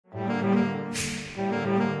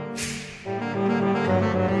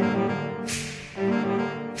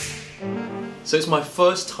So it's my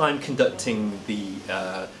first time conducting the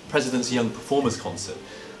President's Young Performers Concert,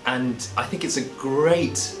 and I think it's a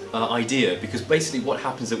great idea, because basically what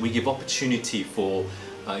happens is that we give opportunity for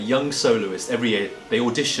young soloists every year. They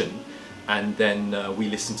audition, and then we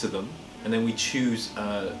listen to them, and then we choose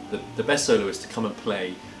the best soloist to come and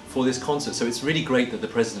play for this concert. So it's really great that the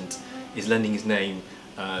President is lending his name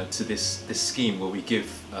to this scheme where we give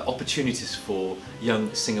opportunities for young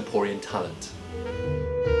Singaporean talent.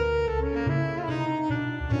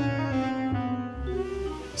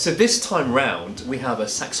 So this time round we have a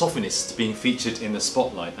saxophonist being featured in the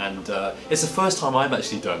spotlight, and it's the first time I've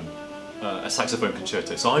actually done a saxophone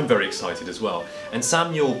concerto, so I'm very excited as well. And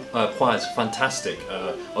Samuel Phua is fantastic.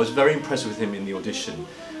 I was very impressed with him in the audition,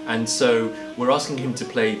 and so we're asking him to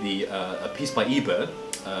play a piece by Eber,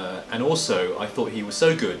 and also I thought he was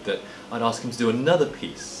so good that I'd ask him to do another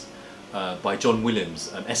piece by John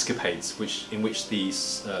Williams, Escapades, in which the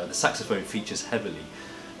saxophone features heavily.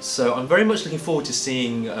 So I'm very much looking forward to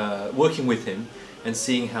seeing, working with him and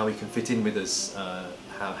seeing how he can fit in with us,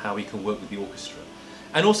 how he can work with the orchestra.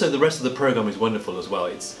 And also the rest of the program is wonderful as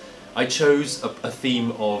well. I chose a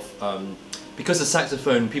theme of, because the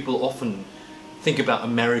saxophone, people often think about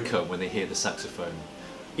America when they hear the saxophone,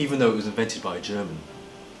 even though it was invented by a German.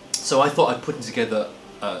 So I thought I'd put together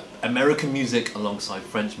American music alongside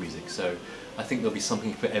French music, so I think there'll be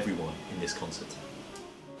something for everyone in this concert.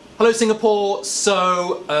 Hello Singapore!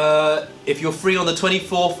 So if you're free on the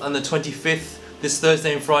 24th and the 25th, this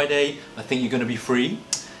Thursday and Friday, I think you're going to be free.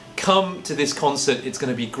 Come to this concert, it's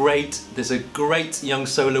going to be great. There's a great young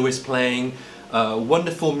soloist playing,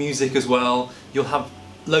 wonderful music as well. You'll have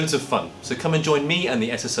loads of fun. So come and join me and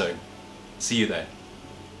the SSO. See you there.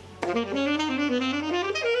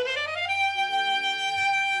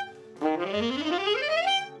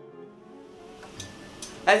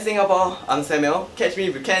 Hi Singapore, I'm Samuel. Catch me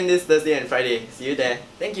if you can this Thursday and Friday. See you there.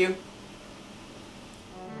 Thank you.